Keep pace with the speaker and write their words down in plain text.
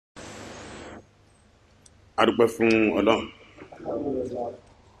adúpẹ́ fún Ọlọ́run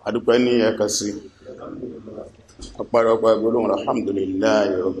adúpẹ́ ní ẹ̀kan sí ọ̀pọ̀lọpọ̀ gbólóhùn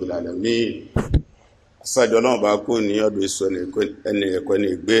alhamdulillahi rabbil alamin asájọ́ Ọlọ́run bá kú ní ọdún ìsọ ẹni ẹ̀kọ́ ní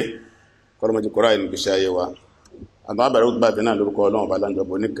ìgbé kọ́lọ́mọ́jú kọ́rá ìlú gbèsè ayé wa àtàwọn àbẹ̀rẹ̀ ó gbà tí náà lórúkọ Ọlọ́run bá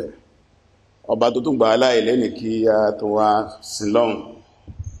láńjọbọ̀ níkẹ̀ ọba tó tún gba aláìlẹ́ ní kí a tó wá sí lọ́hùn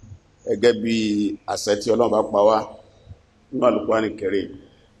gẹ́gẹ́ bí àṣẹ tí Ọlọ́run bá pa wá nínú Al-Qur'an Karim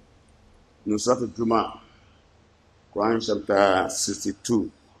nusratu Juma Quran chapter 62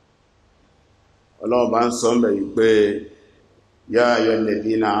 Ọlọ́run bá ń sọ mbẹ̀ yìí pé ya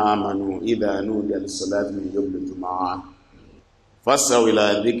ayyuhalladhina amanu idha nudiya lis-salati min yawmil jumu'ah fasaw ila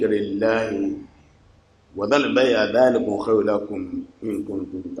dhikrillahi wa dharul bay'a dhalikum khayrun lakum in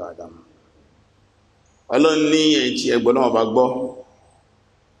kuntum ta'lamun. Ọlọ́run ní ẹ̀yin tí ẹgbọ́n náà bá gbọ́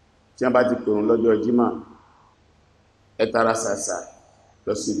tí wọ́n bá ti pèrún lọ́jọ́ Jímọ̀ ẹ tara ṣàṣà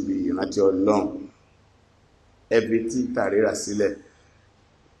lọ sí ibi ìrántí Ọlọ́run ẹbí tí tàríra sílẹ̀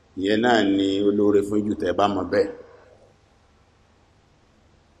ìyẹn náà ni olóore fún ìjù tẹ́ bá mọ̀ bẹ́ẹ̀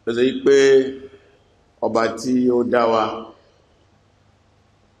ló sọ pé ọba tí ó dá wa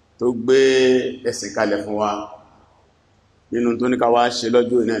tó gbé ẹ̀sìn kalẹ̀ fún wa nínú tó ní ká wá ṣe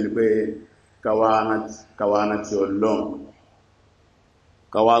lọ́jọ́ ìnáà ni pé ká wá rántí Ọlọ́run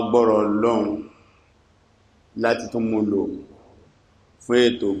ká wá gbọ́rọ̀ Ọlọ́run láti tún mú lò fún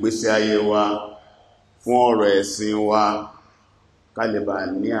ètò ìgbésí ayé wa fún ọ̀rọ̀ ẹ̀sìn wa ká lè bá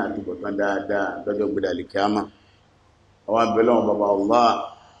ní àtúbọ̀tán dáadáa lọ́jọ́ gbẹ̀dàlì kíámà àwọn abẹ́lẹ̀ wọn bàbá Allah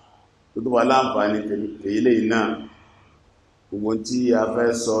tó tó wà láǹfààní tèyílé náà gbogbo tí a fẹ́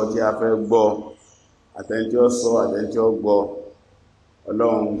sọ tí a fẹ́ gbọ́ àtẹni ó sọ àtẹni ó gbọ́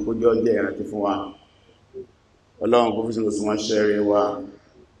Ọlọ́run kó jẹ́ ọjọ́ ìrántí fún wa Ọlọ́run kó fi sínú sí wọn ṣẹ́rẹ̀ wa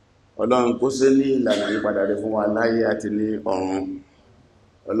Ọlọ́run kó ṣe ní ìlànà ìpadà rẹ̀ fún wa láyé àti ní ọ̀run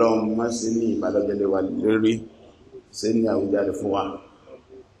Ọlọ́run má ṣe ní ìbálọ́jẹ́lẹ̀ wa lérí ṣe ní àwùjáde fún wa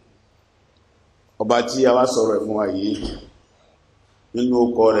ọba tí a wá sọ̀rọ̀ ẹ̀ fún wa yìí nínú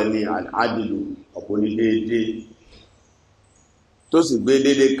ọkọ̀ rẹ̀ ní àdìlù ọ̀pọ̀ ní déédé tó sì gbé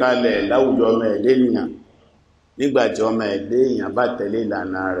déédé kalẹ̀ láwùjọ ọmọ ẹ̀dẹ́ ènìyàn nígbàtí ọmọ ẹ̀dẹ́ èèyàn bá tẹ̀lé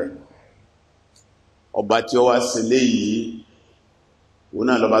ìlànà rẹ̀ ọba tí ó wá sílé yìí òun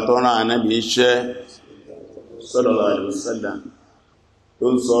náà lọba tó rán Ànábì iṣẹ́ sallallahu alaihi wasallam tó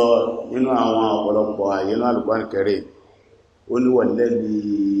ń sọ nínú àwọn ọ̀pọ̀lọpọ̀ àyè ní Al-Qur'an Karim ó ní walladhi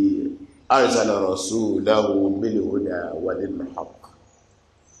arsala rasulahu bil huda wa dinil haqq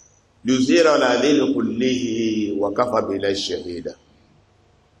liyuzhirahu ala dini kullihi wa kafa billahi shahida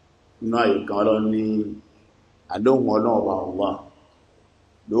inú àyè kan Ọlọ́run ní àdóhùn Ọlọ́run ọba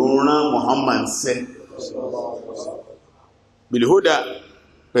ló rán Muhammad sẹ́ bil huda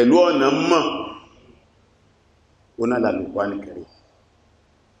pẹ̀lú ọ̀nà mọ̀ ó náà Al-Qur'an Karim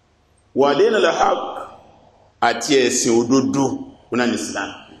wa dinil haqq àti ẹ̀sìn òdodo ọ̀nà Islam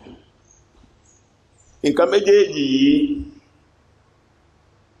nǹkan méjèèjì yìí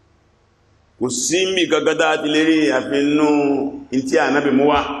kò sí mí gagada àti lérí àfinú tí Ànábì mú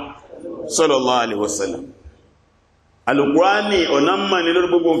wá sallallahu alaihi wasallam Al-Qur'ani ọ̀nà mọ̀ ní lórí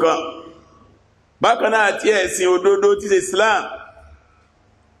gbogbo nǹkan bákan náà àti ẹ̀sìn òdodo tí ṣe Islam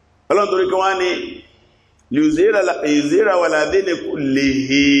Ọlọ́run torí kan wá ní liyuzhira ala dini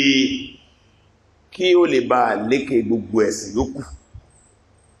kullihi kí ó lè bá lékè gbogbo ẹ̀sìn yòókù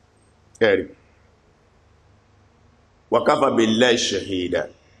ẹ̀rí wa kafa billahi shahida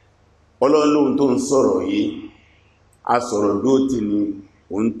Ọlọ́run tó ń sọ̀rọ̀ yìí a sọ̀rọ̀ lóòtì ni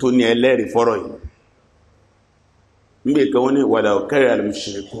òun tó ní ẹlẹ́rìí fọ́rọ̀ yìí nígbè kan wọ́n ní walaw kariha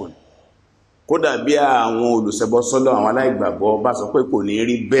al-mushrikun kódà bí àwọn olùṣẹbọ sọ́lọ̀ àwọn aláìgbàgbọ́ bá sọ pé kò ní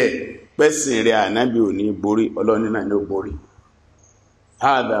rí bẹ́ẹ̀ pẹ́sìn rẹ̀ Ànábì ò ní borí Ọlọ́run náà ní ó borí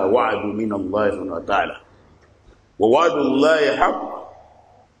hadha wa'du minallahi subhanahu wa ta'ala wa wa'dullahi haqq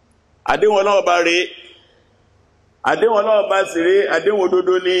àdéhùn Ọlọ́run bá rí àdéhùn Ọlọ́run bá sì rí àdéhùn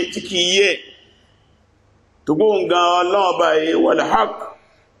òdodo ní tí kìí yẹ tó gbóǹgá Ọlọ́run bá yí wal haqq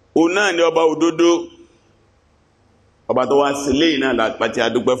òun náà ni ọba òdodo ọba tó wá sílé náà lápàtí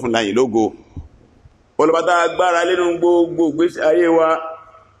adúgbẹ́ fún láyìn lógo olùbátá agbára lẹ́nu gbogbo gbésí ayé wa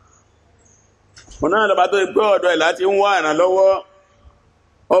wọn náà lọba tó pé ọ̀dọ̀ ẹ̀ láti ń wá ìrànlọ́wọ́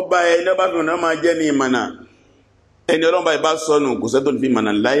ọba ẹni ọba fi ọ̀nà máa jẹ́ ní ìmọ̀nà ẹni ọlọ́ba ìbá sọnù kò sẹ́tò fi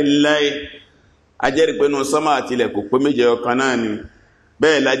ìmọ̀nà láíláí ajẹ́rìí pé nù sọ́mà àti ilẹ̀ kò pé méje ọkàn náà ni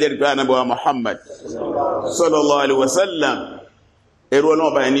bẹ́ẹ̀ lájẹ́rìí pé Ànábì wa Muhammad sallallahu alaihi wasallam ẹrú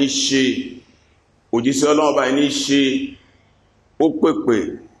ọlọ́ba ẹni ṣe òjíṣẹ́ Ọlọ́run bá ní ṣe ó pèpè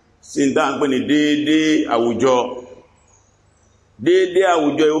sí ń dáa ń pè ní déédé àwùjọ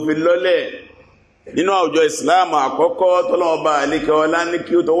yóò fi lọ́lẹ̀ nínú àwùjọ ìsìláàmù àkọ́kọ́ tọ́lọ́run bá àlékẹ́ ọlá ní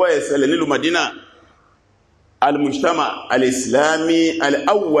kí ó tọwọ́ ẹ̀sẹ̀lẹ̀ nílùú Madina al-mujtama al-islami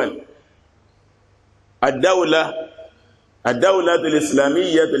al-awwal ad-dawla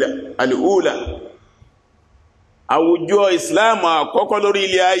al-islamiyya al-ula àwùjọ islam àkọ́kọ́ lórí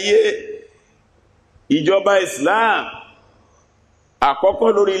ilẹ̀ ayé ìjọba islam àkọ́kọ́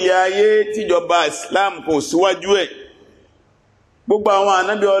lórí ilẹ̀ ayé tíjọba islam kò síwájú ẹ̀ gbogbo àwọn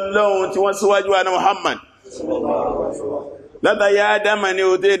ànábì Ọlọ́run tí wọ́n síwájú ànábì Muhammad látàrí Ádámà ní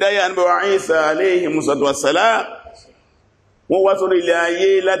ó dé dáyà ànábì Ìsá alayhi musallatu wassalam wọ́n wá sórí ilẹ̀ ayé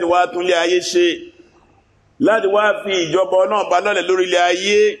láti wá tún ilẹ̀ ayé ṣe láti wá fi ìjọba Ọlọ́run bá lọ́lẹ̀ lórí ilẹ̀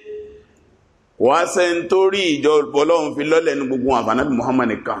ayé wá ṣe ń torí ìjọba Ọlọ́run fi lọ́lẹ̀ ní gbogbo ànábì Muhammad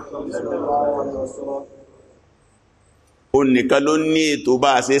nìkan ó nìkan ló ní ètò bá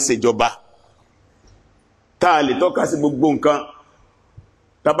a ṣe ṣèjọba táà lè tọ́ka sí gbogbo nǹkan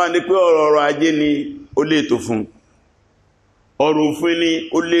tàbá ní pé ọ̀rọ̀ ajé ni ó lè ètò fún ọ̀rọ̀ òfin ni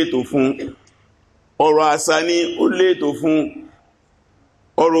ó lè ètò fún ọ̀rọ̀ àṣà ni ó lè ètò fún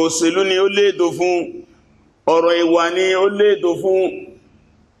ọ̀rọ̀ òṣèlú ni ó lè ètò fún ọ̀rọ̀ ìwà ni ó lè ètò fún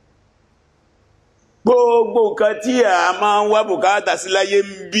gbogbo nǹkan tí a máa ń wá bùkátà sí láyé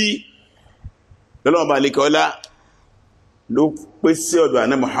ń bí lọ́lọ́wọ́ bá lè kọ́lá ló pèsè ọ̀dọ̀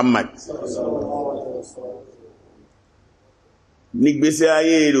àná Muhammad nígbésí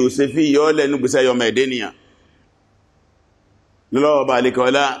ayé rẹ̀ ò ṣe fi yọ́lẹ̀ nígbésí ayé ọmọ ẹ̀dẹ́nìyàn lọ́wọ́ bá lè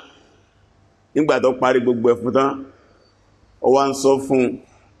kọ́lá nígbà tó parí gbogbo ẹ̀fún tán ó wá ń sọ fún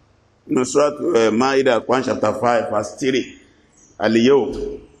inú Suratu Maida Quran chapter 5 verse 3 al-yawm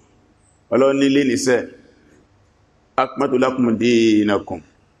Ọlọ́run nílé nìṣẹ́ akmaltu lakum dinakum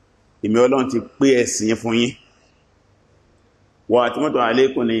ìmì Ọlọ́run ti pé ẹ̀sìn fún yín wa atmamtu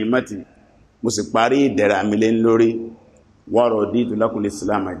alaykum ni'mati mo sì parí ìdẹ̀ra mi lé lórí wa raditu lakum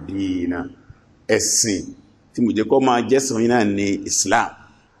al-islam ad-dina ẹ̀sìn tí mo jẹ́ kó máa jẹ́sìn yín náà ní Islam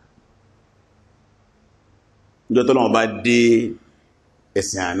níjọ́ tọ́lọ́run bá dé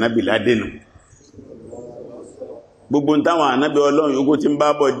ẹ̀sìn ànábì ládẹ́nu gbogbo táwọn ànábì Ọlọ́run yóò tí ń bá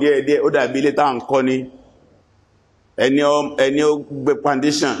bọ̀ díẹ̀díẹ̀ ó dàbí ilé táwọn kọ́ ní ẹni ó gbé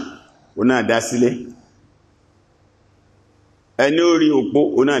foundation ó náà dá sílé ẹni ó rí òpó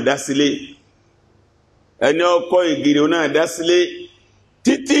ó náà dá sílé ẹni ó kọ́ ìgìrì ó náà dá sílé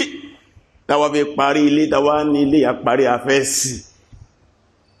títí táwa fi parí ilé táwa ní ilé àparí afẹ́sì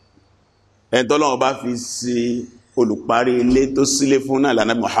ẹni tọ́lọ́run bá fi sí olùparí ilé tó sílé fún náà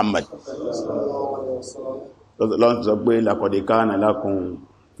lànà Muhammad lọ́n sọ pé laqad kana lakum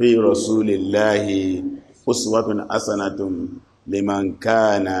fi rasulillahi uswatun hasanatun liman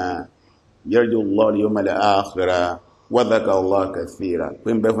kana yarju Allaha wal-yawmal akhira wa dhakara Allaha kathira pé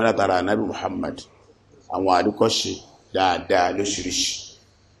ń bẹ fún látara Ànábì Muhammad àwọn àdúkọ́ṣe dáadáa lóṣìíríṣìí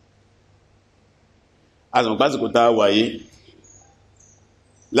azùn pásìkò tá a wáyé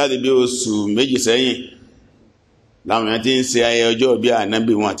láti bí oṣù méjì sẹ́yìn láwọn èèyàn tí ń ṣe ayẹyẹ ọjọ́ bí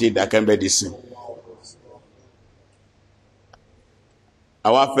Ànábì wọn àti ìdákẹ́mbẹ̀dì sí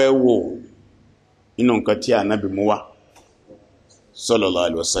àwa fẹ́ wò inú nǹkan tí Ànábì mú wá sallallahu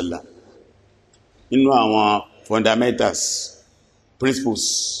alaihi wasallam inú àwọn fundamentals principles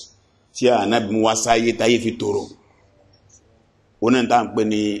tí Ànábì mú wá sáyé táyé fi tòrò oní ta ń pè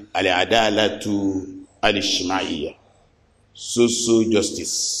ní al-adalatu al-ijtima'iyya social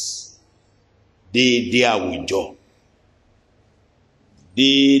justice déédé àwùjọ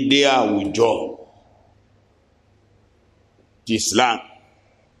ti Islam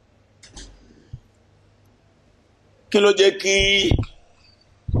kí ló jẹ́ kí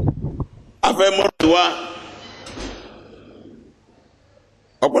a fẹ́ mọ́rọ̀ wá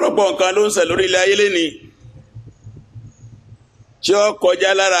ọ̀pọ̀lọpọ̀ nǹkan ló ń ṣe lórí ilẹ̀ ayé lẹ́ni tí ó kọjá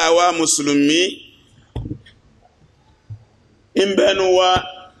lára àwa mùsùlùmí ń bẹnu wa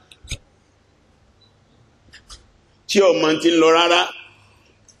tí ọmọ tí ń lọ rárá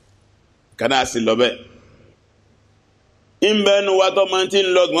kádà sí lọ bẹ́ẹ̀ ń bẹnu wa tó máa tí ń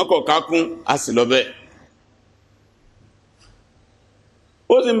lọ gbọ́n kọ̀ kákún a sì lọ bẹ́ẹ̀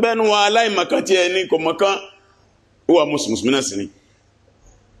ó sì ń bẹnu wa aláìmọ̀kan tí ẹni kò mọ̀kan ó wà mùsùlùmí náà sí ni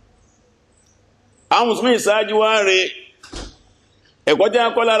àwọn mùsùlùmí ìsáájú wá rẹ̀ ẹ̀kọ́ jẹ́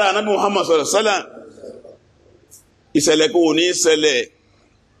akọ́ lára Ànábì Muhammad sallallahu alaihi wasallam ìṣẹ̀lẹ̀ kò ní ìṣẹ̀lẹ̀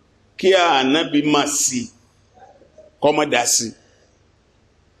kí Ànábì máa sí kọmọdá sí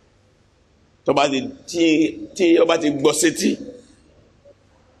tí ọba ti gbọ́ sétí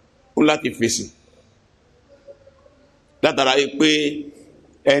ó láti fèsì látara pé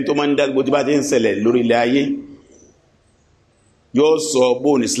ẹni tó máa ń dágbò tí bá ti ń ṣẹlẹ̀ lórí ilẹ̀ ayé yóò sọ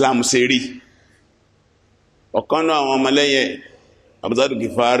bóòn Islam ṣe rí ọ̀kan náà àwọn ọmọlẹ́yìn Abuzadu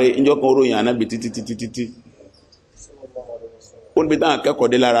Gifari ìjọkan oróyìn Ànábì títí ó níbi táwọn akẹ́kọ̀ọ́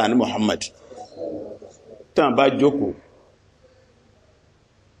dé lára ní Muhammad tán bá jókòó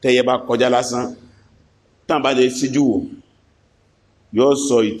tẹ́yẹ bá kọjá lásán tán bá lè síjú wò yóò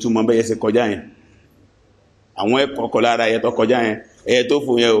sọ ìtumọ̀ bẹ́yẹ ṣe kọjá yẹn àwọn ẹ̀kọ́ kọ lára ẹyẹ tó kọjá yẹn ẹyẹ tó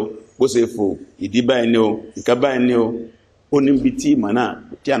fò yẹn o bó ṣe fò ìdí báyìí ni o ìka báyìí ni o ó níbi tí ìmọ̀ náà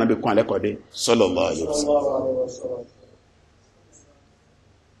tí Ànábì kún alẹ́kọ̀ọ́ dé sallallahu alaihi wasallam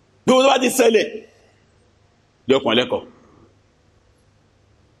bí wọ́n bá ti ṣẹlẹ̀ yóò kún alẹ́kọ̀ọ́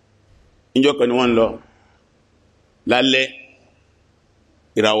níjọ́ kan ni wọ́n ń lọ lálẹ́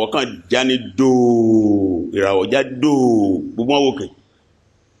ìràwọ̀ kan já ní dòó ìràwọ̀ já dòó gbogbo wọn wòkè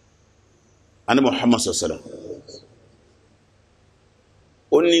Ànábì Muhammad sallallahu alaihi wasallam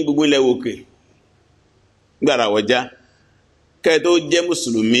ó ní gbogbo ilẹ̀ wòkè gbàrà wọjá kẹ́ tó jẹ́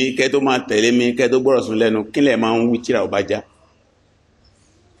mùsùlùmí kẹ́ tó máa tẹ̀lé mi kẹ́ tó gbọ́rọ̀ sún lẹ́nu kílẹ̀ máa ń wí tíra ọba já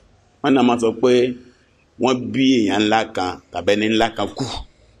wọ́n náà máa sọ pé wọ́n bí èèyàn ńlá kan tàbẹ́ni ńlá kan kú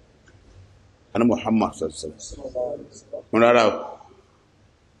Ànábì Muhammad sallallahu alaihi wasallam rárá o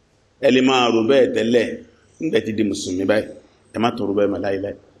ẹ lè máa rò bẹ́ẹ̀ tẹ́lẹ̀ nígbà tí di mùsùlùmí báyìí ẹ má tó rò bẹ́ẹ̀ mọ́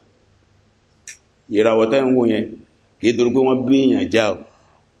láíláí ìràwọ̀ tẹ́ ń wò yẹn kì í torí pé wọ́n bí èèyàn já o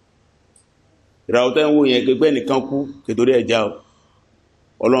ìràwọ̀ tẹ́ ń wò yẹn kí pé ẹnìkan kú kì í torí ẹ̀ já o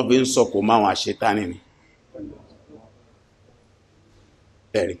Ọlọ́run fi ń sọ̀kò máwọn àṣetánì ni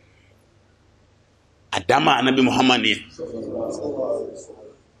ẹ̀rí àdámà Ànábì Muhammad ni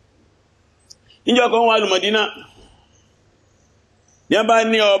níjọ́ kan wà lùmọ̀dínà ní a bá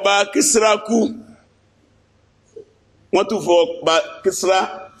ní ọba Kísírà kú wọ́n tún fọ ọba Kísírà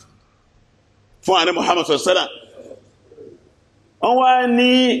fún Ànábì Muhammad sallallahu alaihi wasallam wọ́n wá ní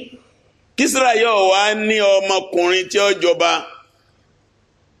Kísírà yóò wá ní ọmọkùnrin tí ó jọba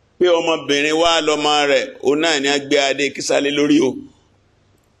pé ọmọbìnrin wá lọ́mọ rẹ̀ òun náà ni a gbé adé Kísírà lé lórí o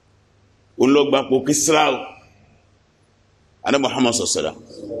òun ló gbapò Kísírà o Ànábì Muhammad sallallahu alaihi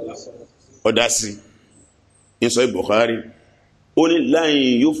wasallam ọ̀dá sí in sọ Bukhari ó ní lan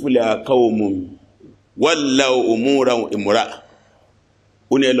yufliha qawmun wallaw umurahum imra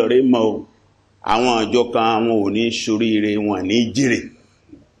ó ní ẹlọ́rẹ́ mọ́ àwọn àjọ kan àwọn ò ní ṣoríire wọn ní jèrè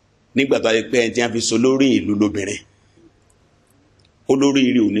nígbàtà pé ẹni tí a fi so lórí ìlú lóbìnrin olórí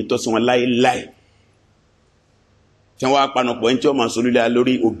ire ò ní tọ́ sí wọn láíláí tí wọ́n wá panupọ̀ ẹni tí ó máa so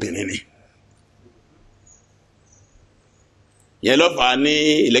lórí obìnrin ni yẹn lọ́fà ní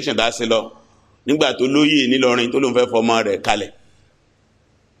election tá a ṣe lọ nígbà tó lóyè nílọrin tó ló ń fẹ́ fọmọ rẹ̀ kalẹ̀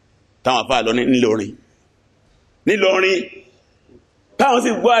táwọn afá lọ nílọrin táwọn sì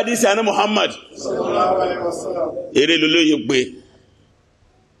gbọ́ àdísì àná Muhammad eré lólóyè pé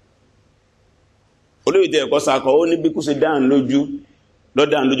olóyè tẹ́ ẹ̀kọ́ sakọ̀ ó ní bí kú ṣe dáhùn lójú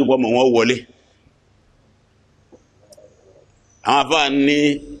lọ́dáhùn lójú pọ̀ mọ̀ wọ́n wọlé àwọn afá ní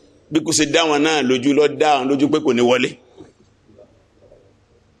bí kú ṣe dáhùn náà lójú lọ́dáhùn lójú pé kò ní wọlé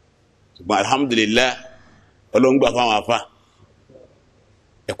ṣùgbọ́n alhamdulillah ọlọ́ngbà fáwọn afá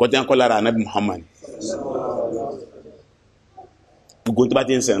ẹ̀kọ́ tí a ń kọ́ lára Ànábì Muhammad gbogbo tó bá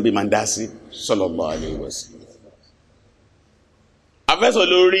ti ń sẹ̀rìn bí ma ń dá sí sallallahu alaihi wasallam afẹ́sọ̀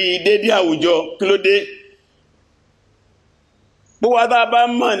lórí dédé àwùjọ kí ló dé gbogbo àtà bá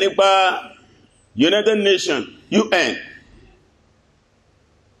mọ̀ nípa United Nations UN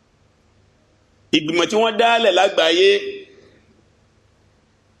ìgbìmọ̀ tí wọ́n dálẹ̀ lágbàáyé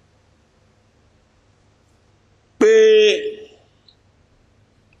pé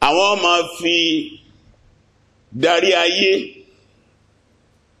àwọn máa fi darí ayé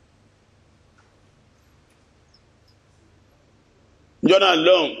jọ́nà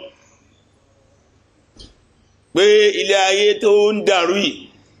lọ́n pé ilé ayé tó ń dàrú yìí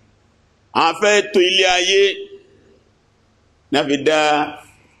àwọn fẹ́ tó ilé ayé náà fi dá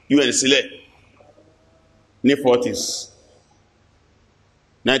UN sílẹ̀ ní 40s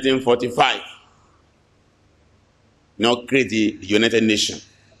 1945 náà create the United Nations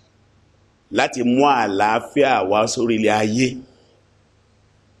láti mú àlàáfíà wá sórí ilé ayé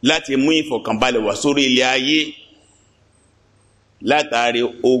láti mú ìfọ̀kànbalẹ̀ wá sórí ilé ayé látàrí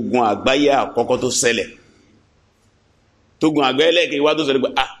ogun àgbáyé àkọ́kọ́ tó ṣẹlẹ̀ tógun àgbáyé lẹ́ẹ̀kẹ́ wá tó ṣẹlẹ̀ pé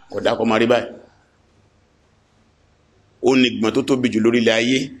kò dákọ̀ máa rí báyìí ó ní ìgbìmọ̀ tó tóbi jù lórí ilé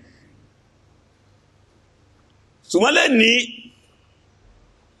ayé ṣùgbọ́n lẹ́ni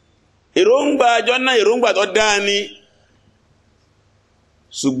èròǹgbà àjọ náà èròǹgbà tó dáa ni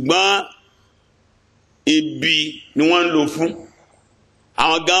ṣùgbọ́n ibi ni wọ́n ń lò fún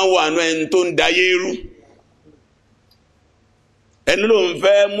àwọn gan wà ní ẹni tó ń dayé rú ẹni ló ń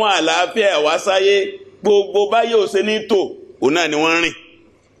fẹ́ mú àlàáfíà wá sáyé gbogbo báyé ò ṣe ní tò òun náà ni wọ́n rìn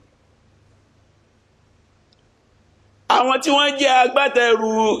àwọn tí wọ́n jẹ́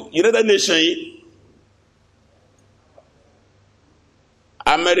agbátẹrù United Nations yìí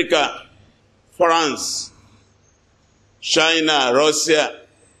America, France, China, Russia,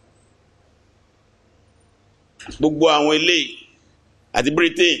 gbogbo àwọn eléyìí àti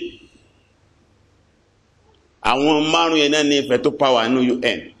Britain, àwọn márùn yẹn náà ní ìfẹ́ tó power ní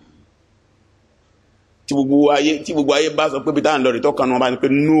UN. Tí gbogbo ayé bá sọ pé bí táwọn lọ rí tọ́kàn wọn bá ní pé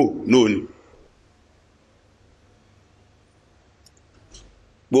no ni.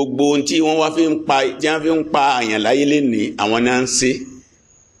 Gbogbo ohun tí wọ́n wá fi ń pa àyàn láyé lé ní àwọn náà ń ṣe.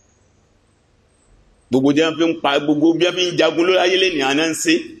 Gbogbo bí wọ́n fi ń jagun ló láyé lé ní àwọn náà ń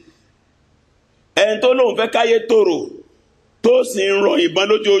ṣe. Ẹni tó lóun fẹ́ káyé tòrò tó sì ń rọ ìbọn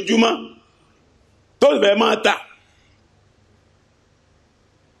lójoojúmọ́ tó sì fẹ́ máa tà.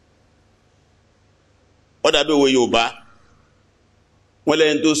 Ó dàbí òwe Yorùbá wọ́n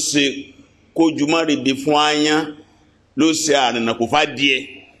lẹ́yìn tó ṣe kójúmọ́ rìndì fún áyán ló ṣe àrìnà kò fá díẹ̀.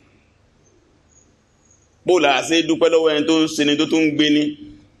 Bóòlà àṣẹ dúpẹ́ lọ́wọ́ ẹni tó ṣe ni tó tún ń gbé ní.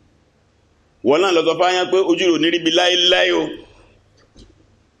 Wọ́n náà lọ sọ fún áyán pé ojú rò ní ríbi láéláé o.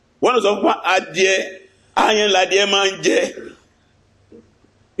 Wọ́n lọ sọ fún adìẹ áyán ládìẹ máa ń jẹ.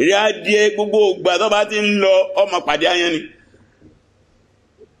 Èrè adìẹ gbogbo ògbà tó bá ti ń lọ ọmọ pàdé áyán ni.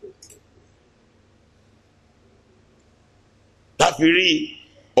 Tàfírí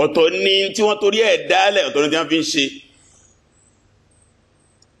ọ̀tọ̀ ní tí wọ́n torí ẹ̀ dálẹ̀, ọ̀tọ̀ ní tí wọ́n fi ń ṣe.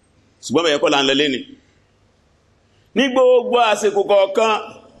 Ṣùgbọ́n bẹ̀yẹ̀ kọ́ là ń lọ lẹ́ni. Ní gbogbo àsìkò kọ̀ọ̀kan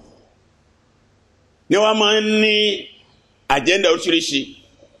ni wọ́n máa ń ní àjẹ́ndà oríṣiríṣi.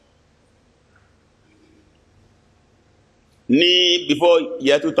 Ní before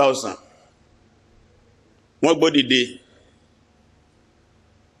year 2000 wọ́n gbọ́ dìde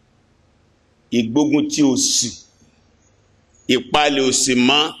ìgbógun tí ó sì ìpalẹ̀ òsì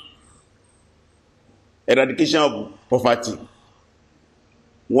mọ́, eradication of poverty.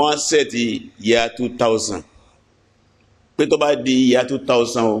 Wọ́n set year 2000 pé tó bá di year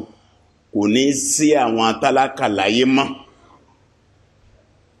 2000 o kò ní sí àwọn tálákà láyé mọ́.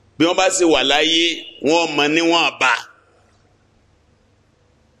 Bí wọ́n bá sì wà láyé wọ́n mọ̀ níwọ̀n bá.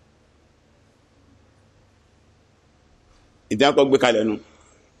 Ìdákọ̀ gbé kalẹ̀ nù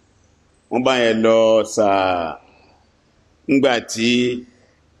wọ́n bá yẹn lọ sáà ńgbàtí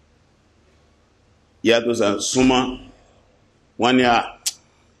yàtọ̀ súnmọ́ wọ́n ní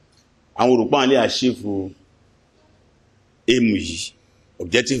àwọn òrùpá lè àṣífù èmù yìí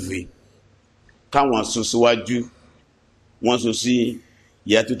objective yìí káwọn sún síwájú wọ́n sún sí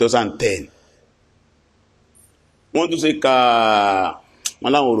year 2010. Wọ́n tún ṣe ká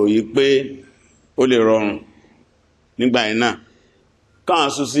wọ́n láwọn òròyìn pé ó lè rọrùn nígbà yẹn náà káwọn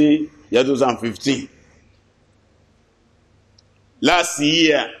sún sí year 2015. Last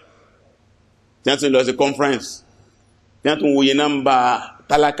year tí wọ́n tún lọ sí conference tí wọ́n tún wòye nọ́mbà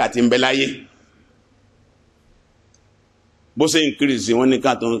tálákà tí ń bẹ láyé bó ṣe increase wọ́n ní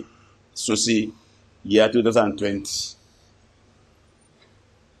ká tó sún sí year 2020.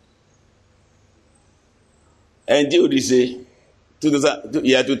 ẹni tí ó rí ṣe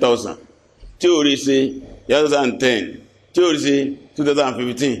year 2000 tí ó rí ṣe year 2010 tí ó rí ṣe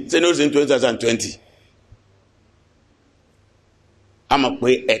 2015 ṣe ní ó rí ṣe 2020. A mọ̀ pé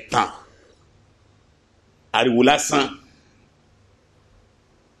ẹ̀tàn ariwo lásán.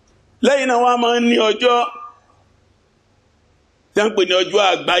 Lẹ́yìn náà wọ́n máa ń ní ọjọ́ tí wọ́n pè ní ọjọ́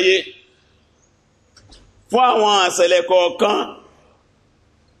àgbáyé fún àwọn àṣẹlẹ̀ kọ̀ọ̀kan.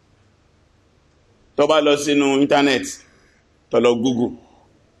 Tó bá lọ sínú internet tó lọ Google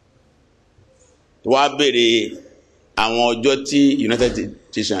tó wá béèrè àwọn ọjọ́ tí United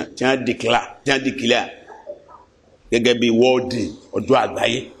Nations tí wọ́n declare gẹ́gẹ́ bí world ọjọ́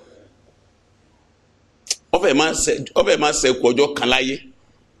àgbáyé. Ó fẹ́ máa ṣẹ́kù ọjọ́ kan láyé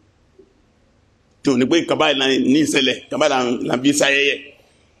tí ò ní pé nǹkan báyìí ní ìṣẹ̀lẹ̀ nǹkan báyìí là ń bí sáyẹyẹ.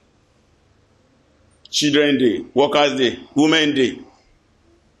 Children Day, Workers Day, Women Day,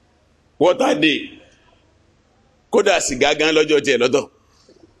 Water Day, kódà sìgá gan lọ́jọ́ tiẹ̀ lọ́tọ̀.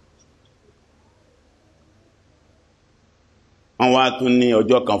 Wọ́n wá tún ní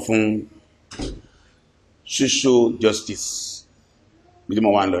ọjọ́ kan fún social justice bí mo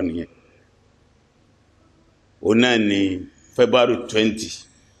wá ń lọ nìyẹn. Òun náà ni February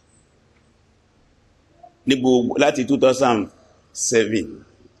 20 ní gbogbo láti 2007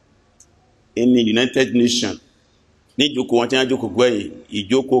 ní United Nations ní ìjókòó wọn tí wọ́n jókòó gbẹ̀yìn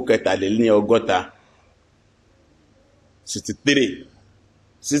ìjókòó 63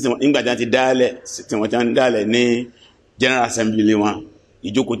 63 nígbà tí wọ́n ti dálẹ̀ tí wọ́n ti dálẹ̀ ní General Assembly wọn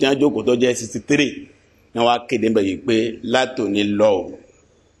ìjókòó tí wọ́n jókòó tó jẹ́ 63 ní wọ́n á kéde bẹ̀yìn pé látòní lọ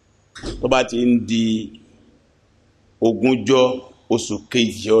tó bá ti ń di ogúnjọ́ oṣù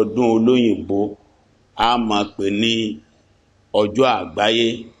kejì ọdún olóyìnbó a máa pè ní ọjọ́ àgbáyé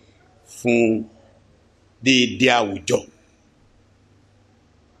fún Dede Awujo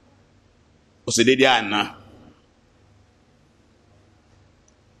ó ṣe dédé àná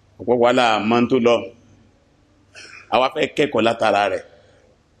ọ̀pọ̀ wàhálà máa ń tó lọ àwa fẹ́ kẹ́kọ̀ọ́ látara rẹ̀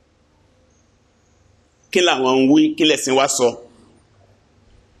kí làwọn ń wí kí lẹ̀sìn wa sọ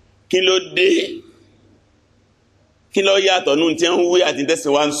kí ló dé kí ló yàtọ̀ nù tí ń wí àti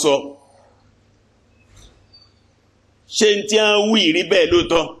tẹ̀sìn wa ń sọ ṣé tí ń wí rí bẹ́ẹ̀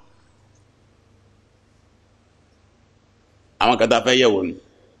lóòótọ́ àwọn kan tá a fẹ́ yẹ̀wò ni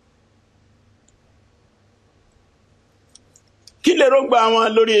kí lè rọ́gbà wọn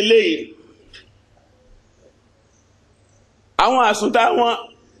lórí eléyìí àwọn àsùntà wọn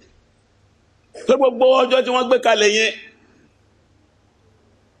tó gbogbo ọjọ́ tí wọ́n gbé kalẹ̀ yẹn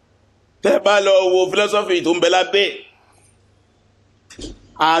tẹ́ bá lọ wo philosophy tó ń bẹ lábẹ́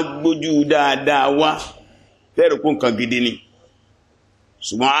agbójú dáadáa wá tẹ́rù kún nǹkan gidi ni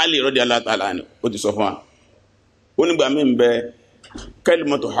ṣùgbọ́n Ali radiyallahu ta'ala anhu ó ti sọ fún wa ó nígbà mí ń bẹ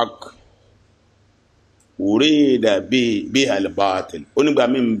kalimatu haqq urida bí al-batil ó nígbà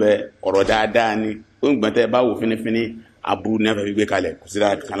mí ń bẹ ọ̀rọ̀ dáadáa ni ó nígbà tẹ́ bá wò fínífíní aburú ní ẹ̀fẹ̀ gbé kalẹ̀ kò sí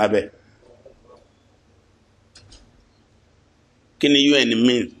dáadáa kan lábẹ́ kí ni UN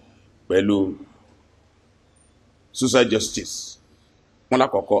mean pẹ̀lú social justice wọn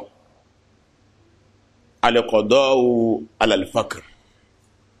lákọ̀ọ́kọ́ al-qada'u ala al-faqr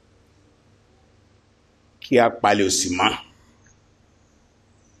kí a palẹ̀ òṣì mọ́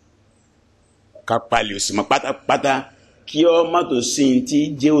ká palẹ̀ òṣì mọ́ pátápátá kí ọ má tó sí tí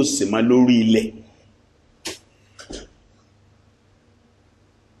jẹ́ òṣì mọ́ lórí ilẹ̀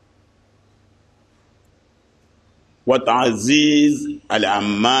wa ta'ziz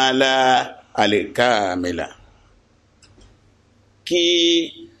al-amala al-kamila kí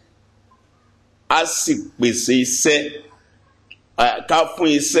a sì pèsè iṣẹ́ ká fún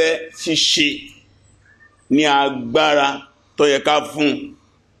iṣẹ́ ṣíṣe ní agbára tó yẹ ká fún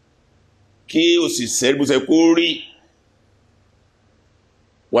kí òṣìṣẹ́ bó ṣe kó rí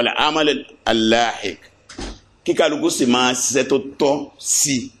wal amal al-lahiq kí kálukú sì máa ṣiṣẹ́ tó tọ́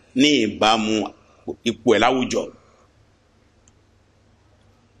sí ní ìbámu ipò ẹ̀ láwùjọ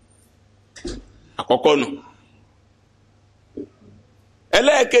àkọ́kọ́ nù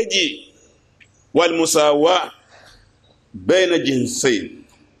ẹlẹ́ẹ̀kejì wal musawa bayna jinsayn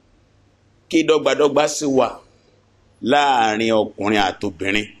kí dọ́gbadọ́gba sí wà láàrin ọkùnrin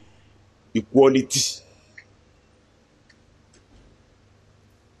àtobìnrin equality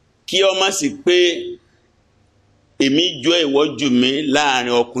kí ó má sì pé èmi jọ ìwọ jù mí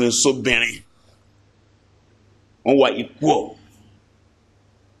láàrin ọkùnrin sóbìnrin wọ́n wà equal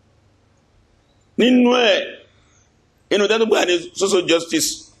nínú ẹ̀ inú tẹ́tù gbà ní social justice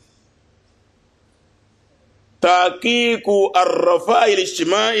taqiqu ar-rafa'i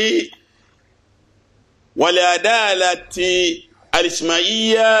al-ijtima'i wal adalati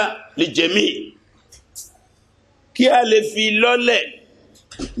al-ijtima'iyya li-jami' kí a lè fi lọ́lẹ̀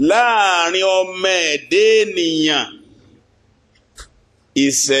láàrin ọmọ ẹ̀dẹ́ ènìyàn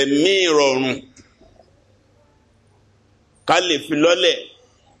ìṣẹ̀mí ìrọ̀rùn ká lè fi lọ́lẹ̀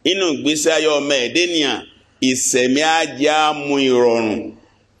inú ìgbésí ayé ọmọ ẹ̀dẹ́ ènìyàn ìṣẹ̀mí ajé àmú ìrọ̀rùn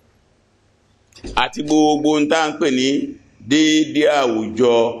àti gbogbo ń tá ń pè ní déédé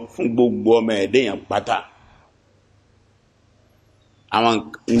àwùjọ fún gbogbo ọmọ ẹ̀dẹ́ ènìyàn pátá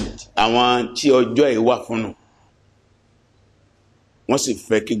àwọn tí ọjọ́ yìí wà fúnnu wọ́n sì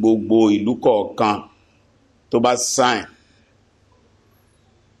fẹ́ kí gbogbo ìlú kọ̀ọ̀kan tó bá sign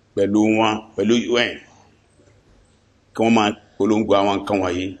pẹ̀lú wọn pẹ̀lú UN kí wọ́n máa polongo àwọn nǹkan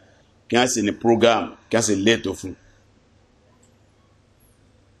wọ̀nyí kí wọ́n sì ní program kí wọ́n sì léètò fún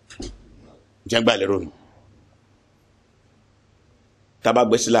jẹ́gbà lérò nù tábà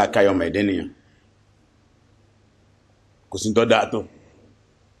gbé sílẹ̀ àkáyọ̀ ọmọ ẹ̀dẹ́ nìyàn kò sí tó dáa tó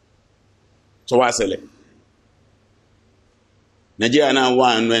wá ṣẹlẹ̀ Nàìjíríà náà wà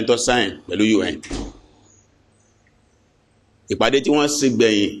nínú ẹni tó sign pẹ̀lú UN ìpàdé tí wọ́n sì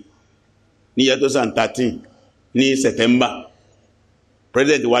gbẹ̀yìn ní 2013 ní September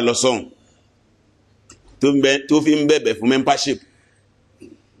president wa lọ sọ́hùn tó fi ń bẹ̀bẹ̀ fún membership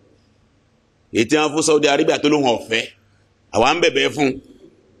èyí tí wọ́n fún Saudi Arabia tó lóhun ọ̀fẹ́ àwa ń bẹ̀bẹ̀ fún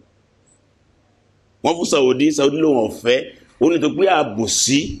wọ́n fún Saudi lóhun ọ̀fẹ́ ó ní tó pé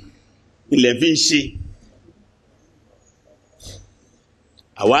àbòsí ilẹ̀ fi ń ṣe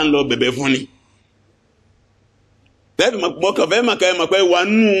àwa ń lọ bẹ̀bẹ̀ fún ni tẹ́fì mọ̀kànfẹ́ mọ̀kànfẹ́ wà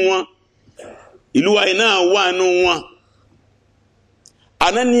nù wọn ìlú wa iná wà nù wọn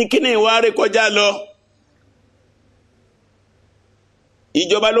àná ní kí ni ìwà rẹ̀ kọjá lọ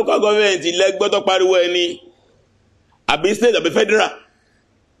ìjọba local government lẹ́gbọ́tọ̀ pariwo ẹni àbí state àbí federal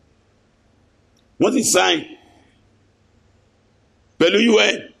wọ́n ti sign pẹ̀lú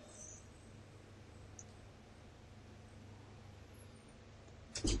UN.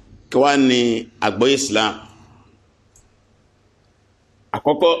 Kí wá ní àgbọ́yé Islam?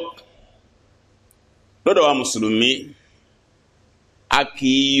 Àkọ́kọ́, lọ́dọ̀ wa mùsùlùmí, a kì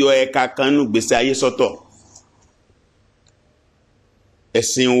í yọ ẹ̀ka kan nínú ìgbésí ayé sọ́tọ̀.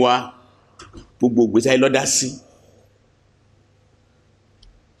 Ẹ̀sìn wa gbogbo ìgbésí ayé lọ́dá sí.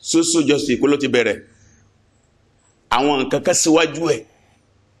 Social justice kó ló ti bẹ̀rẹ̀. Àwọn nǹkan kan síwájú ẹ̀.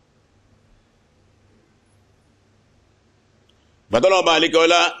 Bàtọ́lọ́ bá àlékẹ́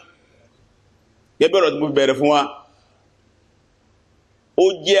ọlá gẹ́bẹ̀rọ̀ tó bẹ̀rẹ̀ fún wa. Ó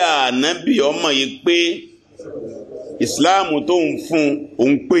jẹ́ ànábì ọmọ yìí pé ìsìláàmù tó ń fún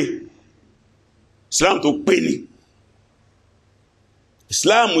òun pé ìsìláàmù tó pé ni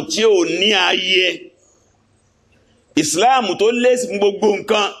ìsìláàmù tí ò ní ayé ìsìláàmù tó lé sí fún gbogbo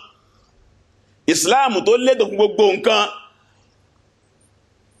nǹkan ìsìláàmù tó lé tó fún gbogbo nǹkan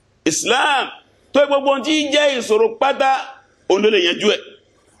ìsìláàmù tó gbogbo tí jẹ́ ìṣòro pátá òun ló lè yanjú ẹ̀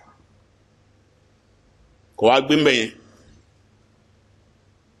kò wá gbé mbẹ̀ yẹn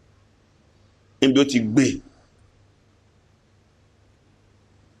níbi ó ti gbé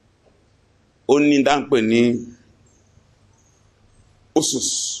ó ní dáńpẹ̀ ní usus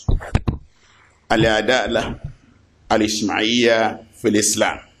al-adala al-ijtima'iyya fil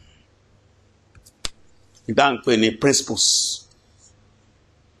Islam dáńpẹ̀ ní principles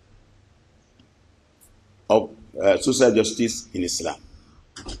of social justice in Islam.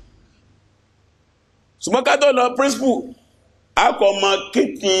 Ṣùgbọ́n ká tó lọ principle akọ̀mọ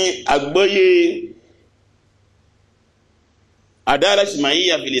kíkín àgbọ́yé adala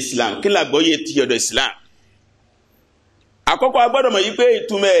ijtima'iyya fil Islam kí làgbọ́yé ti ọ̀dọ̀ Islam. Àkọ́kọ́ agbọ́dọ̀ mọ̀ yí pé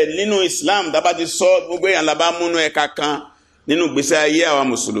ìtumọ̀ nínú Islam dábàá ti sọ gbogbo èèyàn labá múnú ẹ̀ka kan nínú gbèsè ayé àwa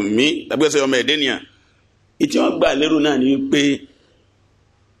mùsùlùmí tàbí ẹsẹ̀ ọmọ ẹ̀dẹ́nìyàn. Ìtí wọ́n gbà lérò náà ni wípé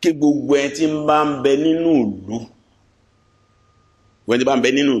kí gbogbo ẹ̀ tí ń bá ń bẹ nínú ìlú wọ́n ti bá ń bẹ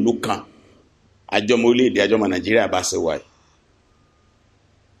nínú ìlú kan àjọmọ orílẹ̀-èdè àjọmọ Nàìjíríà bá ṣe wáyé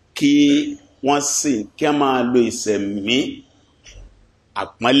kí wọ́n sì kí a máa lo ìṣẹ̀mí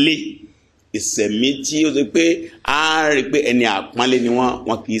àpọ́nlé ìṣẹ̀mí tí ó ṣe pé a rí pé ẹni àpọ́nlé ni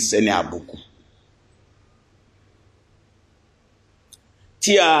wọ́n kì í ṣẹni àbùkù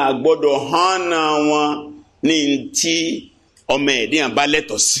tí a gbọ́dọ̀ hànà wọn ní tí ọmọ ẹ̀dínyàn bá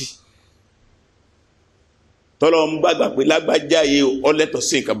lẹ́tọ̀ọ́ sí tọ́lọ́ ń gbàgbà pé lágbájá yìí ó lẹ́tọ̀ọ́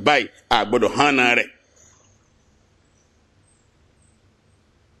sí nǹkan báyìí a gbọ́dọ̀ hànà rẹ̀.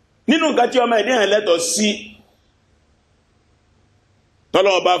 Nínú nǹkan tí ọmọ ẹ̀dínyàn lẹ́tọ̀ọ́ sí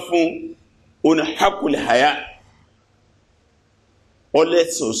tọ́lọ́ bá fún oní hakul haya ó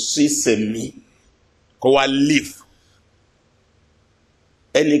lẹ́tọ̀ọ́ sí sẹ̀mí kó wá live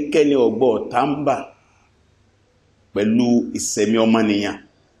ẹnikẹ́ni ọgbọ́ tàǹbà pẹ̀lú ìsẹ̀mí ọmọnìyàn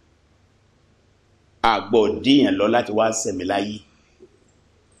àgbọ̀ díyàn lọ láti wá sẹ̀mí láyé.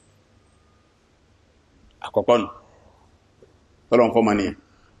 Àkọ́kọ́ nù tọ́lọ́ ń fọ́mọnìyàn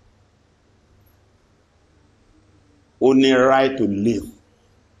ó ní right to live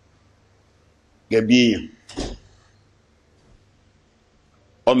gẹ́bí èèyàn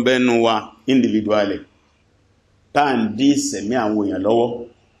ọmọbẹ̀nu wa individually tá à ń dí ìsẹ̀mí àwọn èèyàn lọ́wọ́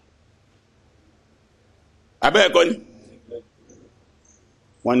abẹ́ ẹ̀kọ́ ni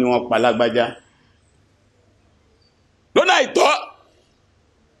wọ́n ní wọ́n pa lágbájá lọ́nà àìtọ́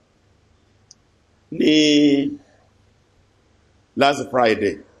ní last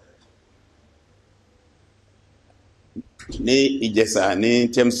Friday ní Ìjẹ̀ṣà ní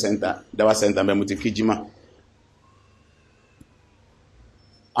Thames Center Dawa Center bẹ́ẹ̀ mo ti kíjímà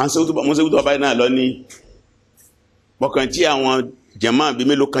à ń ṣe wútọ́ báyìí náà lọ ní mọ̀kàn tí àwọn jàmáà bí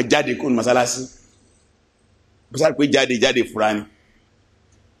mélòó kan jáde kún mọ́sálásí bó sáré pé jáde fúra ni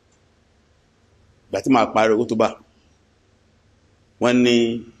ìgbà tí màá parí owó tó bá wọ́n ní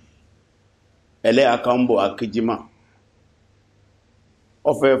ẹlẹ́yà kan ń bọ̀ akéjímà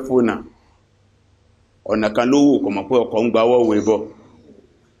ọ̀fẹ́ fóònà ọ̀nà kan ló wò kò mọ̀ pé ọkọ̀ ń gba wọ́wọ́ bọ̀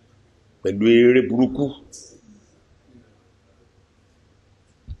pẹ̀lú eré burúkú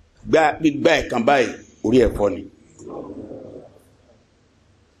gbígbá ẹ̀kan báyìí orí ẹ̀fọ́ ni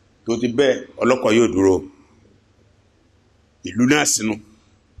tó ti bẹ́ẹ̀ ọlọ́kọ̀ yóò dúró ìlú náà sínú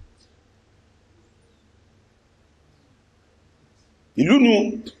ìlú nu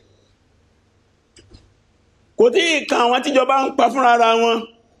kò tí kan àwọn tíjọba ń pa fúnra ara wọn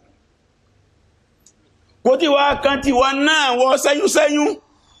kò tí wá kan tí wọ́n náà wọ́ sẹ́yún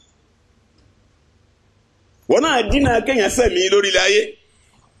wọ́n náà dínà kéèyàn sẹ̀mí lórílẹ̀ ayé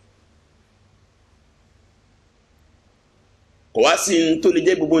kò wá sí tó lè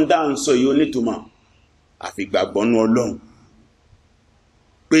jẹ́ gbogbo ń dá ń sọ yìí onítùmọ̀ àfi gbàgbọ́ nú Ọlọ́run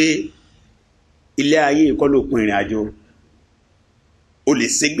pé ilé ayé kọ́ ló pin ìrìn àjò o lè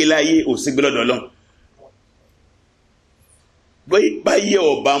ṣègbé láyé ò ṣègbé lọ́dọ̀ Ọlọ́run báyé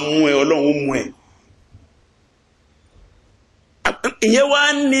ọba mú ẹ Ọlọ́run ó mú ẹ ìyẹn wá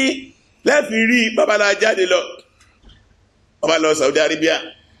ní lẹ́fì rí babalá jáde lọ ọba lọ Saudi Arabia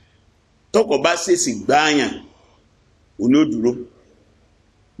tọkọ bá ṣèṣì gbáàyàn òní ó dúró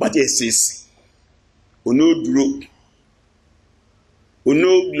bàtí ẹ ṣèṣì òní ó dúró òní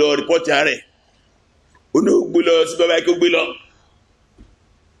ó lọ rìpọ́tì rẹ̀ òní ó gbé lọ sí bàbá kí ó gbé lọ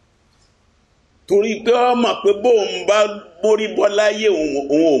torí pé ọ mọ̀ pé bóun bá mórí bọ́ láyé òun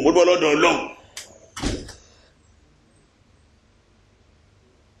ò mórí bọ́ lọ́dọ̀ Ọlọ́run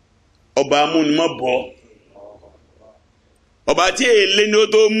ọba amúnimọ́ bọ́ ọba tí èlé ni ó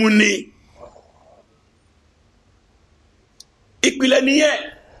tó mú ní ìpìlẹ̀ nìyẹn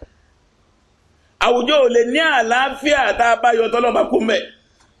àwùjọ ò lè ní àlàáfíà tá a bá yọ tọ́lọ́ba kú mẹ́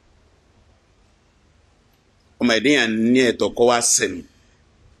ọmọ ìdíyàn ní ẹ̀tọ́ kọ́ wá sẹ́mi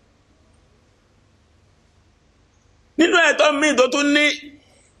nínú ẹ̀tọ́ míì tó tún ní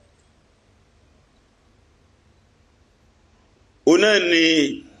òun náà ni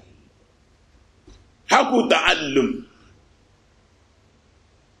haku ta'allum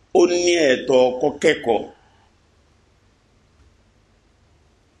ó ní ẹ̀tọ́ kọ́kẹ́kọ̀ọ́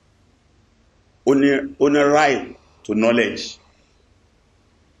ó ní right to knowledge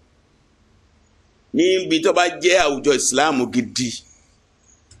níbi tó bá jẹ́ àwùjọ ìsìláàmù gidi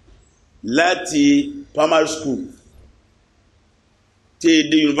láti primary school tí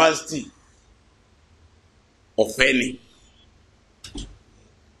èdè university ọ̀fẹ́ ni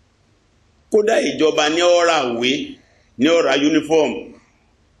kódà ìjọba ní ọ̀rà àwé ní ọ̀rà uniform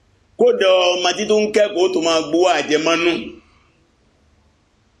kódà ọmọ tí tó ń kẹ́kọ̀ọ́ tó máa gbówó àjẹmọ́nú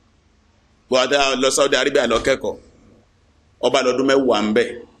bọ́dá lọ Saudi Arabia lọ kẹ́kọ̀ọ́ ọba lọ́dún mẹ́wàá ń bẹ̀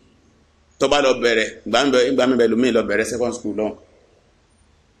tó bá lọ bẹ̀rẹ̀ gbàmíbẹ̀ lómi lọ bẹ̀rẹ̀ second school lọ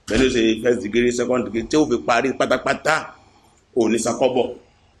bẹ́ẹ̀ ló ṣe first degree second degree tí ó fi parí pátápátá ò ní sakọ́bọ̀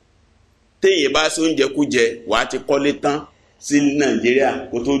téèyàn bá sí oúnjẹ kújẹ wàá ti kọ́lé tán sí Nàìjíríà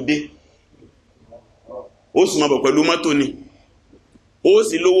kó tó dé ó sì máa bọ̀ pẹ̀lú mọ́tò ni ó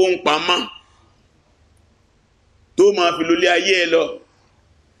sì lówó ń pamọ́ tó máa fi lólé ayé ẹ lọ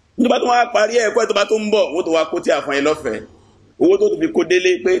nígbà tó wá parí ẹ̀kọ́ tó bá tó ń bọ̀ owó tó wá kó tí àfọn ẹ lọ́fẹ̀ẹ́ owó tó fi kó délé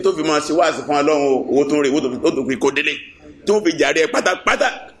pé tó fi máa ṣe wáàsí fún Ọlọ́run owó tó ń rí owó tó fi kó délé tó fi jàre ẹ pátápátá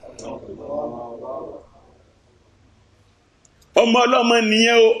ọmọ ọlọ́mọ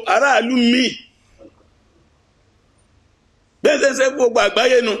nìyẹn o aráàlú mi bẹ́ẹ̀sẹ̀sẹ̀ gbogbo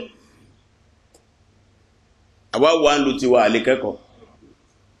àgbáyé nu àwa wà ń lu tiwa àlè kẹ́kọ̀ọ́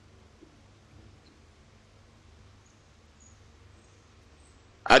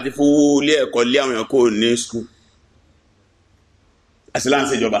a ti fowó ilé ẹ̀kọ́ lé àwọn èèyàn kó ní skul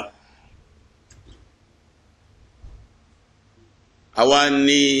àsìláǹsì ìjọba àwa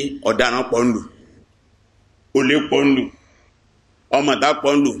ní ọ̀daràn pọ̀nlù olè pọ̀nlù ọmọ tá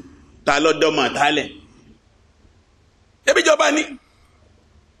pọ̀nlù ta lọ́dọ̀ ọmọ tálẹ̀ ẹbí ìjọba ní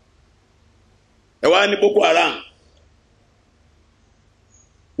ẹwà ní Boko Haram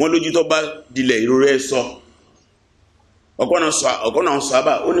wọ́n lójú tó bá dilẹ̀ ìrorẹ́ sọ ọ̀kọ́nà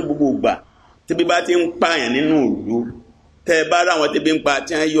sọ́ábà ó ní gbogbo ìgbà tí bí bá ti ń pààyàn nínú ìlú tẹ́ bá ráwọn tí bí ń pa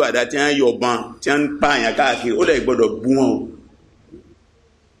tí wọ́n yọ àdá tí wọ́n yọ ọ̀bọ̀n tí wọ́n ń pààyàn káàkiri ó lè gbọ́dọ̀ bú wọn o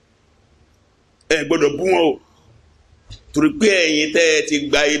ẹ gbọ́dọ̀ bú wọn o torí pé ẹ̀yin tẹ́ ti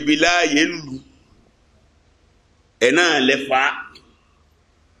gba ibi láàyè lù ẹ̀ náà lẹ́fà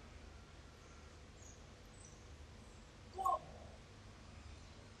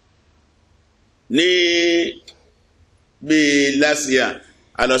ní bí lásìá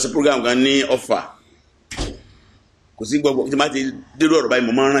alọ́sí program kan ní Ọ̀fà kò sí gbogbo tí má ti dérò ọ̀rọ̀ báyìí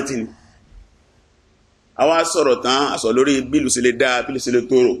mo máa rántí ni àwa sọ̀rọ̀ tán àsọ lórí bílù sí lè dáa bílù sí lè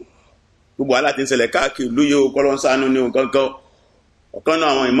tóòrò gbogbo aláti ń ṣẹlẹ̀ káàkiri lóyè kọ́lọ́nsánú ní kankan ọ̀kan náà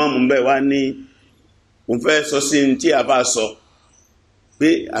àwọn ìmáàmù ń bẹ̀ wá ní òun fẹ́ sọ sí tí a bá sọ pé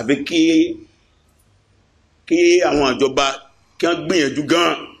àfi kí àwọn ìjọba kí wọ́n gbìyànjú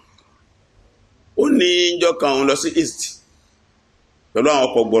gan ó ní ìjọ kan òun lọ sí east pẹ̀lú àwọn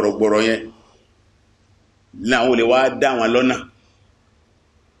ọkọ̀ gbọ̀rọ̀gbọ̀rọ̀ yẹn láwọn olè wá dá wọn lọ́nà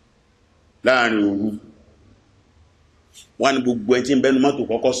láàrin òru wọ́n ní gbogbo ẹni tí ń bẹnu mọ́tò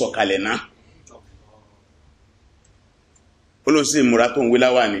kọ́kọ́ sọ̀kalẹ̀ náà olóòsì ìmúra tó ń wé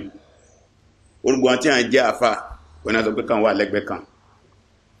láwà ní orúgbọ́ wọn tí a ń jẹ́ àfà wọn náà sọ pé kan wà lẹ́gbẹ̀ẹ́ kan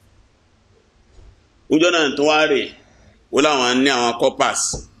oúnjẹ náà tó wá rè ó láwọn ní àwọn corpers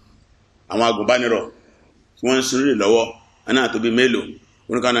àwọn agùnbánirọ̀ tí wọ́n ń sùúrù lọ́wọ́ náà tó bí mélòó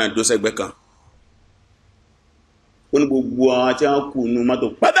oníkan náà dó sẹ́gbẹ́ kan ó ní gbogbo àwọn tí wọ́n kù nù mọ́tò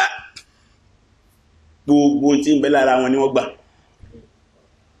pátá gbogbo tí ń bẹ lára wọn ni wọ́n gbà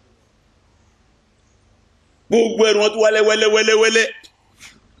gbogbo ẹrù wọn tó wálé wẹ́lẹ́wẹ́lẹ́wẹ́lẹ́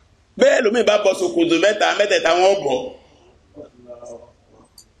bẹ́ẹ̀ lómi bá bọ́ ṣòkòtò mẹ́tẹ̀ẹ̀ta wọn bọ̀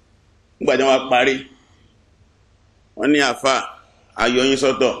nígbàtí wọ́n parí wọ́n ní àfà ayọyín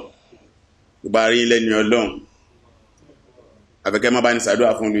sọ́tọ̀ ìbá rí lẹ́ni ọlọ́run àfẹ́kẹ́ má bá ní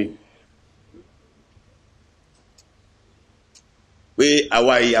ṣàdúrà fún mi pé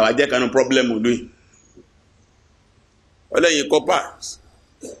àwa jẹ́ kanú pọ́blẹ́mù lóì ọlẹ́yìn kọ́pà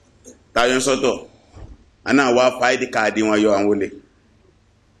tayọyín sọ́tọ̀ àná wá fa id card wọn yọ àwọn olè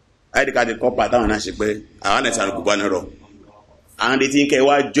id card kọ́pà táwọn náà ṣe pé àwọn ẹ̀sán kò bá nírọ̀ àwọn retí ń kẹ́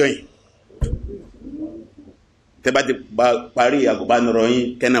wá join tẹ́ bá ti parí àgùbánirọ̀ yín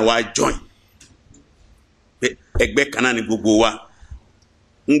kẹ́nà wá join ẹgbẹ́ kan náà ni gbogbo wa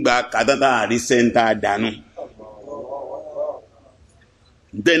ń gba kàtàtà àrísẹ́ńtà àdánù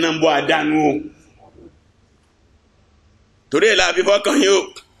bẹ́ẹ̀ náà ń bọ́ àdánù o torí ẹ̀ láàbí fọ́kàn yín o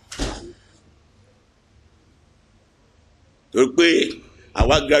torí pé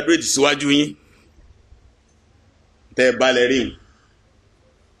àwa graduate síwájú yín tẹ́ balẹ̀ rí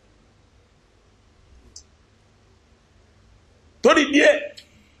torí díẹ̀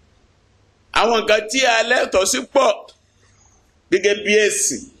àwọn nǹkan tí a lẹ́tọ̀ọ́ sí pọ̀ gẹ́gẹ́ bí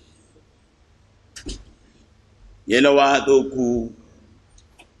ẹ̀sìn yẹn lọ́wọ́ tó kù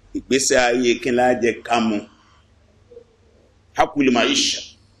ìgbésẹ̀ ayé kí n lájẹ kámú hakuli maisha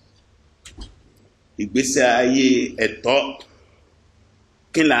ìgbésẹ̀ ayé ẹ̀tọ́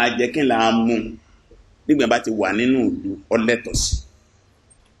kí n lájẹ kí n láà mú nígbà bá ti wà nínú ìlú ọlẹ́tọ̀ọ́ sí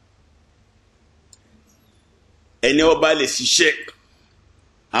ẹni ó bá lè ṣiṣẹ́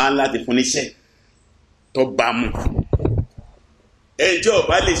á láti fún níṣẹ́ tó bá mú ẹni tí ó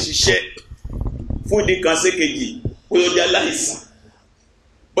bá lè ṣiṣẹ́ fún ìdí kan sékejì bóyá ó jẹ́ aláìsàn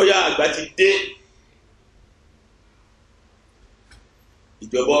bóyá àgbà ti dé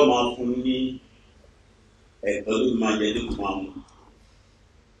ìjọba máa fún ní ẹ̀tọ́ ló máa jẹ dínkù máa mú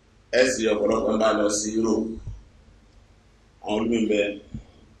ẹ̀sìn ọ̀pọ̀lọpọ̀ bá lọ sí Europe àwọn olùmìnbẹ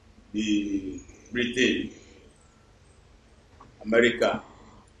bíi Britain Amẹ́ríkà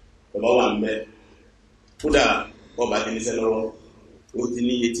ọba wà ń bẹ kódà ọba ti níṣẹ́ lọ́wọ́ ó ti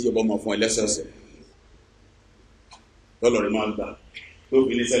ní iye tí ọba mọ̀ fún ẹlẹ́sọ̀ọ̀sẹ̀ lọ́lọ́rin máa ń gbà tó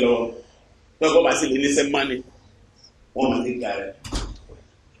fi níṣẹ́ lọ́wọ́ tọ́kọ́ bá sì lè níṣẹ́ mání wọ́n máa ní gàrẹ́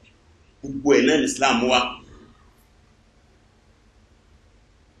gbogbo ẹ̀ náà ní Islam wá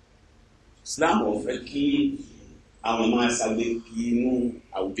Islam ò fẹ́ kí àwọn máa ṣàgbé kí inú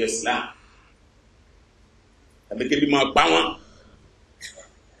àwùjọ Islam tàbí kébí máa pa wọ́n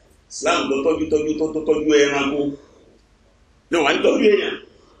Islam lọ tọ́jú ẹranko náà wà ní tọ́jú èèyàn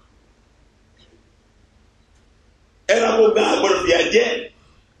ẹranko gan àgbọ̀dọ̀ fìyà jẹ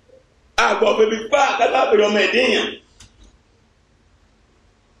àgbọ̀ bèbí pa kátà pẹ̀lú ọmọ ẹ̀dẹ́ èèyàn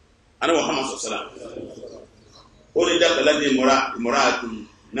ana Muhammad sallallahu alaihi wasallam ó ní dákàlá ní ìmọ̀ra àti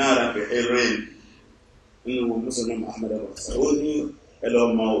náírà ẹ̀rẹ́n nínú mùsùlùmí Muhammad ó ní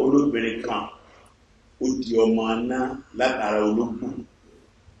ẹlọ́mọ olóbìnrin kan ó di ọmọ aná látara ológbò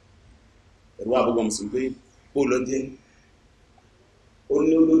ẹ̀rọ àbúgbà mùsùlùmí pé ó lọ jẹ́ ó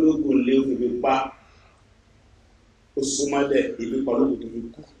ní ológbò lé ó fi pa ó súnmọ́lẹ̀ ibi pàlókù tó fi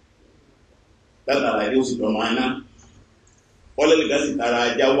kú látara ilé ó sì lọ́mọ aná ọlẹ́lẹ̀ gáàsì tara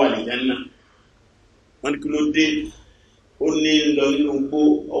ajá wà ní Jánnà wọ́n ní kí ló dé ó ní lọ nínú gbó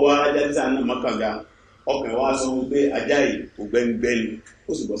ọwọ́ ajá tí a náà mọ́kànga ọkàn wá sọ wípé ajá yìí kò gbẹ́ngbẹ́ni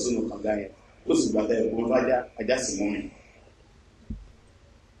ó sì bọ́ sínú kànga yẹn ó sì gbàtà ẹ̀gbọ́n fájá ajá sì mú mi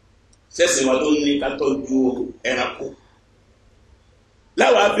sẹ́sìn wa tó ní ká tọ́jú ẹranko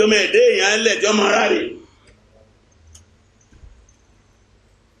láwọn abiọmọ ẹ̀dẹ́ èèyàn lẹ̀ tí ọmọ ara rẹ̀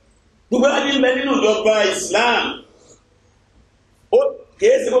gbogbo adé ń bẹ nínú ìjọba Islam ó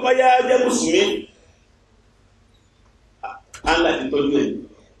kìí ṣe bọ́bá yá jẹ́ mùsùlùmí aláti tọ́jú ẹ̀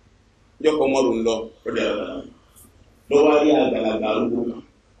jọ́kọ̀ mọ́rùn lọ rọ́dẹ̀ ọ̀dọ̀ lọ́wọ́ rí àgbàlagbà arúgbó kan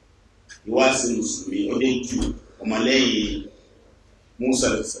ìwá sí mùsùlùmí ó dé jù ọmọlẹ́yìn Musa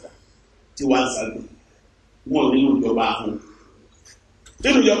lẹ́sẹ̀dá tí wá ń sàgbé wọn nínú ìjọba ahọ́n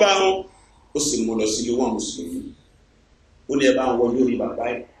ó sì mú lọ sílé wọn mùsùlùmí ó ní ẹbá wọn lórí bàbá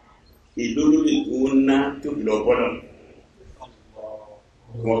ìlú lórí tó ń ná tó lọ bọ́lọ̀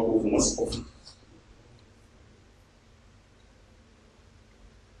wọn kó fún wọn sí kọfí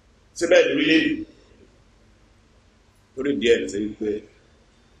síbẹ̀ lórí lè torí díẹ̀ ní sẹ́yìn pé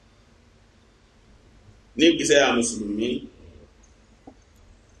ní ìgbésẹ̀ àwọn mùsùlùmí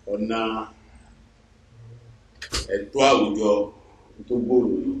ọ̀nà ẹ̀tọ́ àwùjọ tó gbòòrò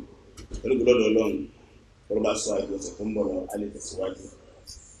olùgbòlọ́dọ̀ Ọlọ́run tọ́lọ́ bá sọ àjọ ọ̀sẹ̀ tó ń bọ̀ lọ á lè tẹ̀síwájú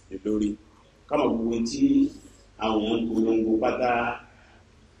lórí káwọn gbogbo tí àwọn èèyàn ń polongo pátá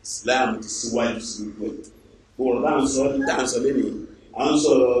Islam ti síwájú sí gbogbo ẹ̀ gbogbo dáhùn sọ lẹ́nu àwọn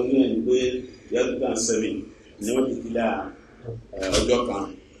sọ̀rọ̀ ní ẹni pé yẹ́dù dáhùn sẹ́mi ni wọ́n ti fi dá ọjọ́ kan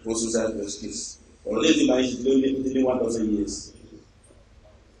fún suicide justice ọ̀rọ̀ lẹ́sìn bá ń ṣe lórí 1000 years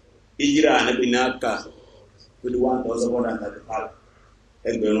ìjírà ànábì náà kà tó di 1135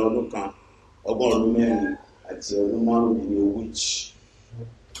 ẹgbẹ̀rún ọdún kan ọgọ́rùn ọdún mẹ́rin àti ọdún márùn-ún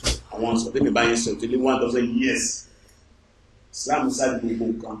àwọn sọ̀tẹ́mì báyìí sọ tó lé 1000 years Islam sáàdì gbogbo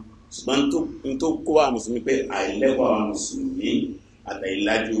nǹkan ṣùgbọ́n tó kó wa mùsùlùmí pé àìlẹ́kọ̀ọ́ àwọn mùsùlùmí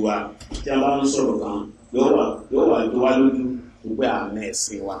àtàìlájú wa tí a bá ń sọ̀rọ̀ kan yóò wà tó wá lójú gbogbo àmì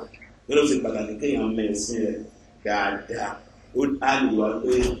ẹ̀sìn wa yóò lọ sí pàtàkì kéèyàn mẹ ẹ̀sìn rẹ̀ dáadáa ó á lè wá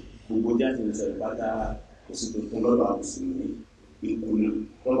pé gbogbo jáde ní sọ̀rọ̀ pátá kò sí tuntun lọ́dọ̀ àwọn mùsùlùmí ìkùnà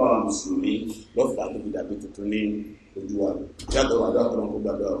lọ́dọ̀ àwọn mùsùlùmí lọ́fà tó fi dàbí tuntun ní ojú wa yàtọ̀ wà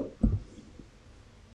lọ́kọ̀ọ́